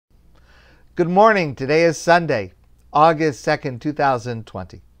Good morning. Today is Sunday, August 2nd,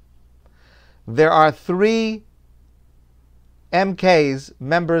 2020. There are three MKs,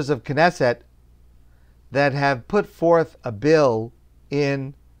 members of Knesset, that have put forth a bill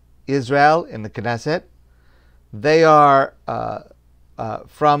in Israel, in the Knesset. They are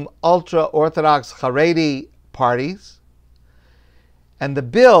from ultra-Orthodox Haredi parties. And the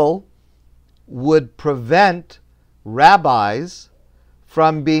bill would prevent rabbis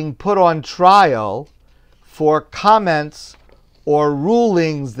from being put on trial for comments or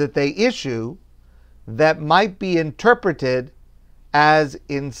rulings that they issue that might be interpreted as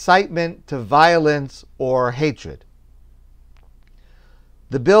incitement to violence or hatred.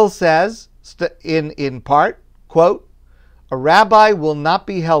 The bill says, in part, quote, "A rabbi will not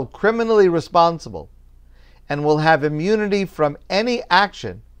be held criminally responsible and will have immunity from any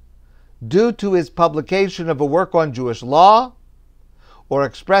action due to his publication of a work on Jewish law or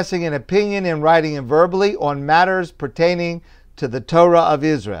expressing an opinion in writing and verbally on matters pertaining to the Torah of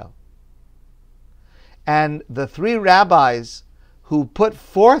Israel." And the three rabbis who put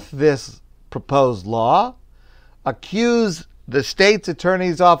forth this proposed law accuse the state's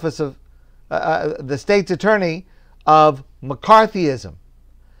attorney's office of McCarthyism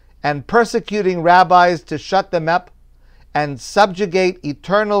and persecuting rabbis to shut them up and subjugate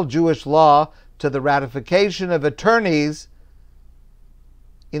eternal Jewish law to the ratification of attorneys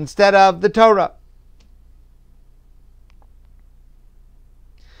instead of the Torah.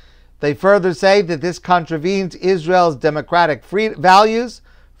 They further say that this contravenes Israel's democratic values,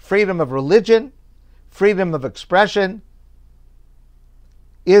 freedom of religion, freedom of expression,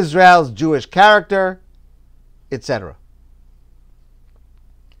 Israel's Jewish character, etc.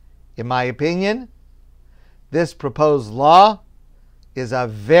 In my opinion, this proposed law is a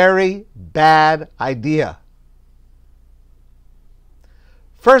very bad idea.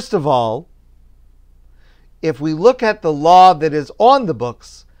 First of all, if we look at the law that is on the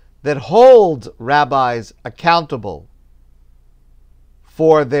books that holds rabbis accountable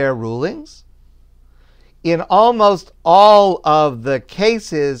for their rulings, in almost all of the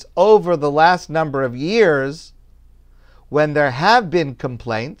cases over the last number of years, when there have been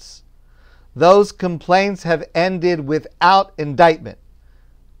complaints, those complaints have ended without indictment.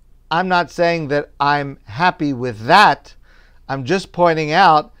 I'm not saying that I'm happy with that. I'm just pointing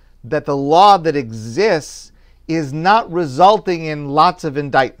out that the law that exists is not resulting in lots of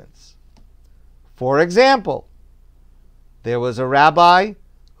indictments. For example, there was a rabbi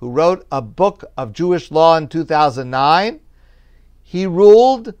who wrote a book of Jewish law in 2009. He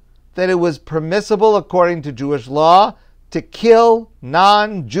ruled that it was permissible, according to Jewish law, to kill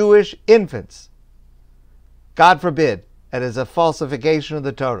non-Jewish infants. God forbid, that is a falsification of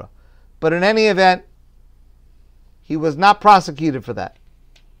the Torah. But in any event, he was not prosecuted for that.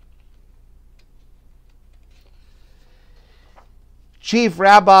 Chief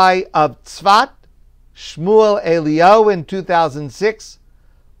Rabbi of Tzfat, Shmuel Eliyahu, in 2006,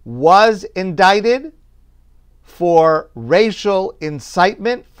 was indicted for racial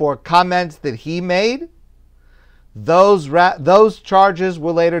incitement for comments that he made. Those charges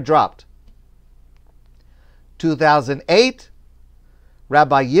were later dropped. 2008,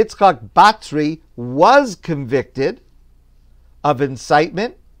 Rabbi Yitzchak Batri was convicted of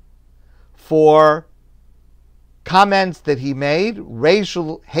incitement for comments that he made,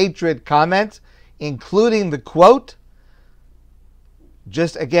 racial hatred comments, including the quote.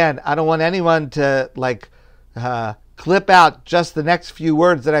 Just again, I don't want anyone to clip out just the next few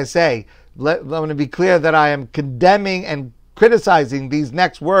words that I say. I want to be clear that I am condemning and criticizing these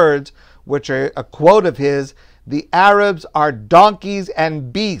next words, which are a quote of his. "The Arabs are donkeys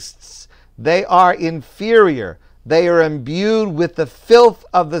and beasts. They are inferior. They are imbued with the filth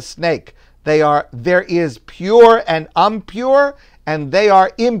of the snake. There is pure and impure, and they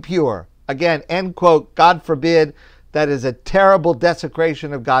are impure." Again, end quote. God forbid. That is a terrible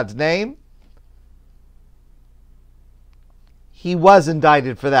desecration of God's name. He was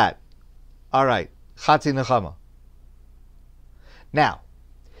indicted for that. All right. Chatzi nechama. Now,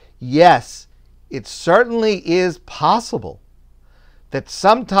 yes, it certainly is possible that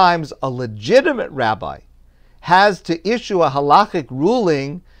sometimes a legitimate rabbi has to issue a halachic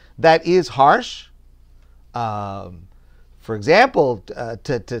ruling that is harsh. For example,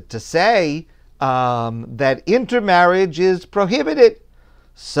 to say that intermarriage is prohibited.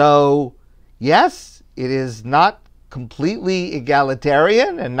 So, yes, it is not completely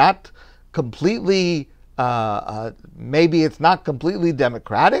egalitarian and not completely, maybe it's not completely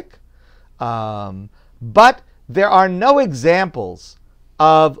democratic. But there are no examples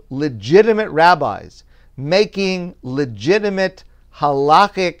of legitimate rabbis making legitimate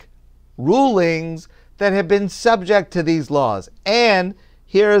halachic rulings that have been subject to these laws. And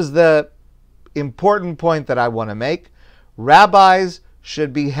here's the important point that I want to make. Rabbis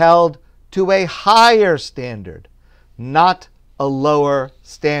should be held to a higher standard, not a lower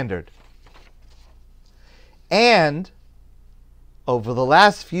standard. And over the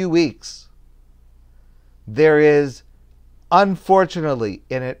last few weeks, there is, unfortunately,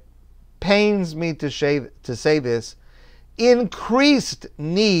 and it pains me to say this, increased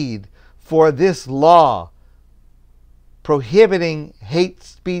need for this law prohibiting hate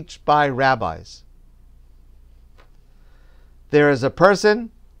speech by rabbis. There is a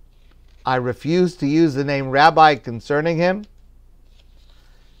person, I refuse to use the name rabbi concerning him.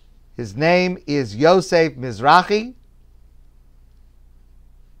 His name is Yosef Mizrahi.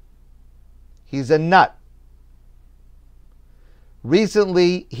 He's a nut.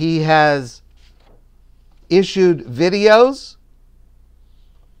 Recently, he has issued videos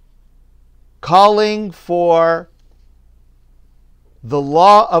calling for the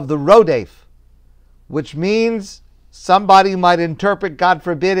law of the rodef, which means somebody might interpret, God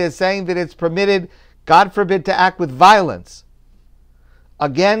forbid, as saying that it's permitted, God forbid, to act with violence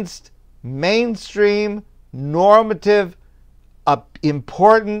against mainstream, normative,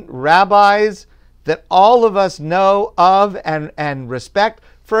 important rabbis that all of us know of and respect.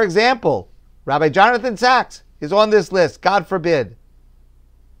 For example, Rabbi Jonathan Sachs is on this list, God forbid.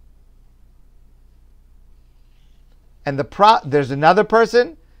 And there's another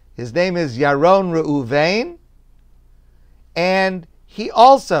person, his name is Yaron Reuven, and he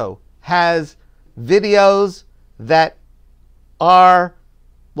also has videos that are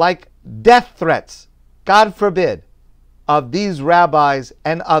like death threats, God forbid, of these rabbis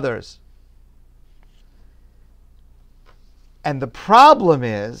and others. And the problem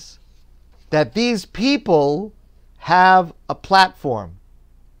is that these people have a platform.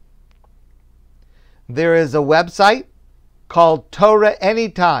 There is a website called Torah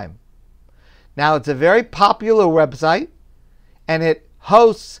Anytime. Now, it's a very popular website, and it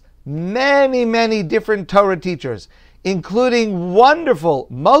hosts many, many different Torah teachers, including wonderful,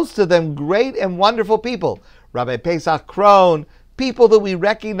 most of them great and wonderful people. Rabbi Pesach Krohn, people that we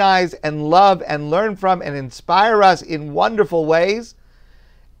recognize and love and learn from and inspire us in wonderful ways.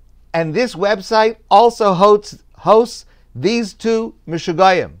 And this website also hosts these two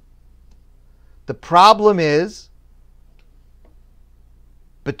Mishugoyim. The problem is,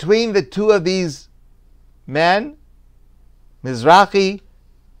 between the two of these men, Mizrahi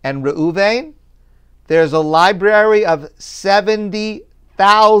and Reuven, there's a library of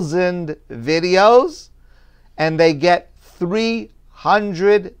 70,000 videos, and they get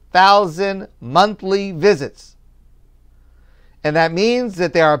 300,000 monthly visits. And that means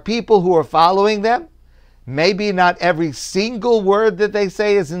that there are people who are following them. Maybe not every single word that they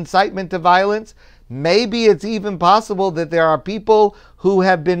say is incitement to violence. Maybe it's even possible that there are people who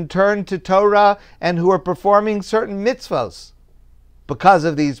have been turned to Torah and who are performing certain mitzvos because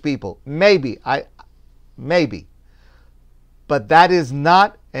of these people. Maybe. But that is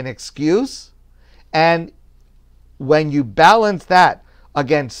not an excuse. And when you balance that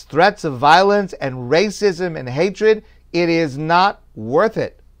against threats of violence and racism and hatred, it is not worth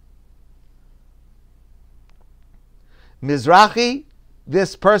it. Mizrahi,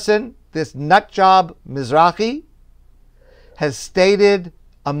 this person, this nutjob Mizrahi, has stated,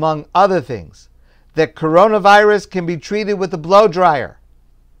 among other things, that coronavirus can be treated with a blow dryer,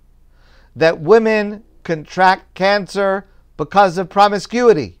 that women contract cancer because of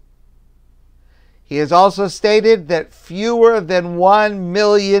promiscuity. He has also stated that fewer than 1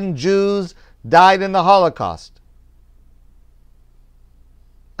 million Jews died in the Holocaust.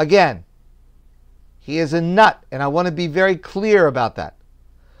 Again, he is a nut, and I want to be very clear about that.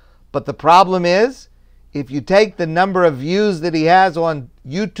 But the problem is, if you take the number of views that he has on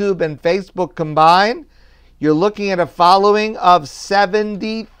YouTube and Facebook combined, you're looking at a following of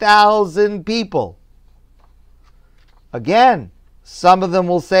 70,000 people. Again, some of them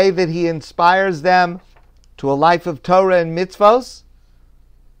will say that he inspires them to a life of Torah and mitzvos.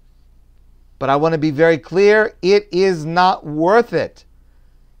 But I want to be very clear, it is not worth it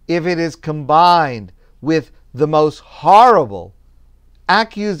if it is combined with the most horrible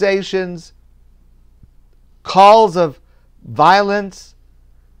accusations, calls of violence,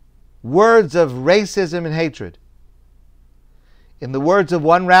 words of racism and hatred. In the words of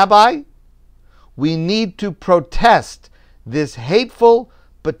one rabbi, we need to protest this hateful,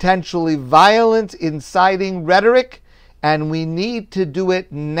 potentially violence-inciting rhetoric, and we need to do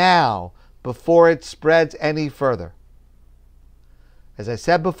it now before it spreads any further. As I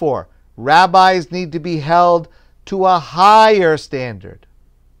said before, rabbis need to be held to a higher standard,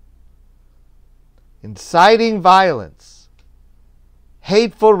 inciting violence,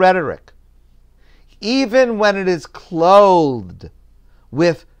 hateful rhetoric, even when it is clothed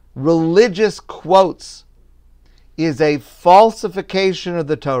with religious quotes, is a falsification of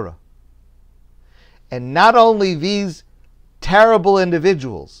the Torah. And not only these terrible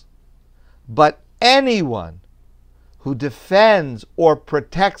individuals, but anyone who defends or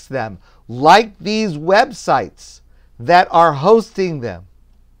protects them, like these websites that are hosting them,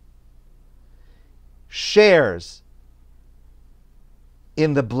 shares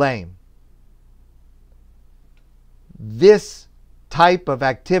in the blame. This type of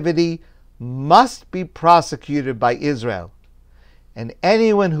activity must be prosecuted by Israel. And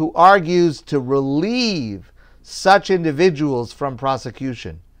anyone who argues to relieve such individuals from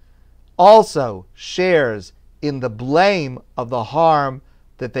prosecution also shares in the blame of the harm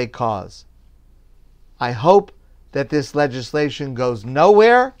that they cause. I hope that this legislation goes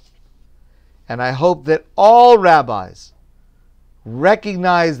nowhere, and I hope that all rabbis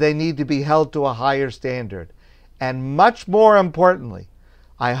recognize they need to be held to a higher standard. And much more importantly,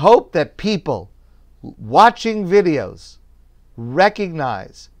 I hope that people watching videos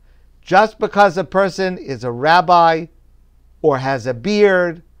recognize just because a person is a rabbi or has a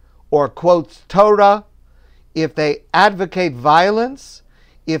beard or quotes Torah, if they advocate violence,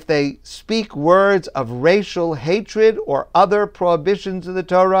 if they speak words of racial hatred or other prohibitions of the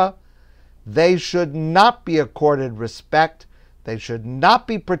Torah, they should not be accorded respect, they should not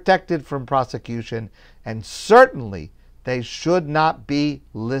be protected from prosecution, and certainly they should not be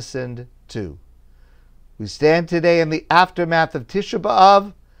listened to. We stand today in the aftermath of Tisha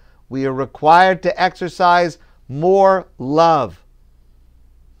B'Av. We are required to exercise more love,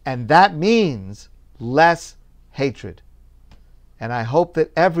 and that means less hatred. And I hope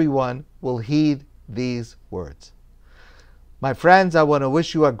that everyone will heed these words. My friends, I want to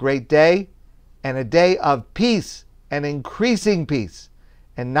wish you a great day, and a day of peace and increasing peace,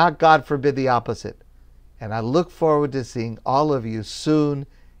 and not, God forbid, the opposite. And I look forward to seeing all of you soon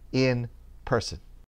in person.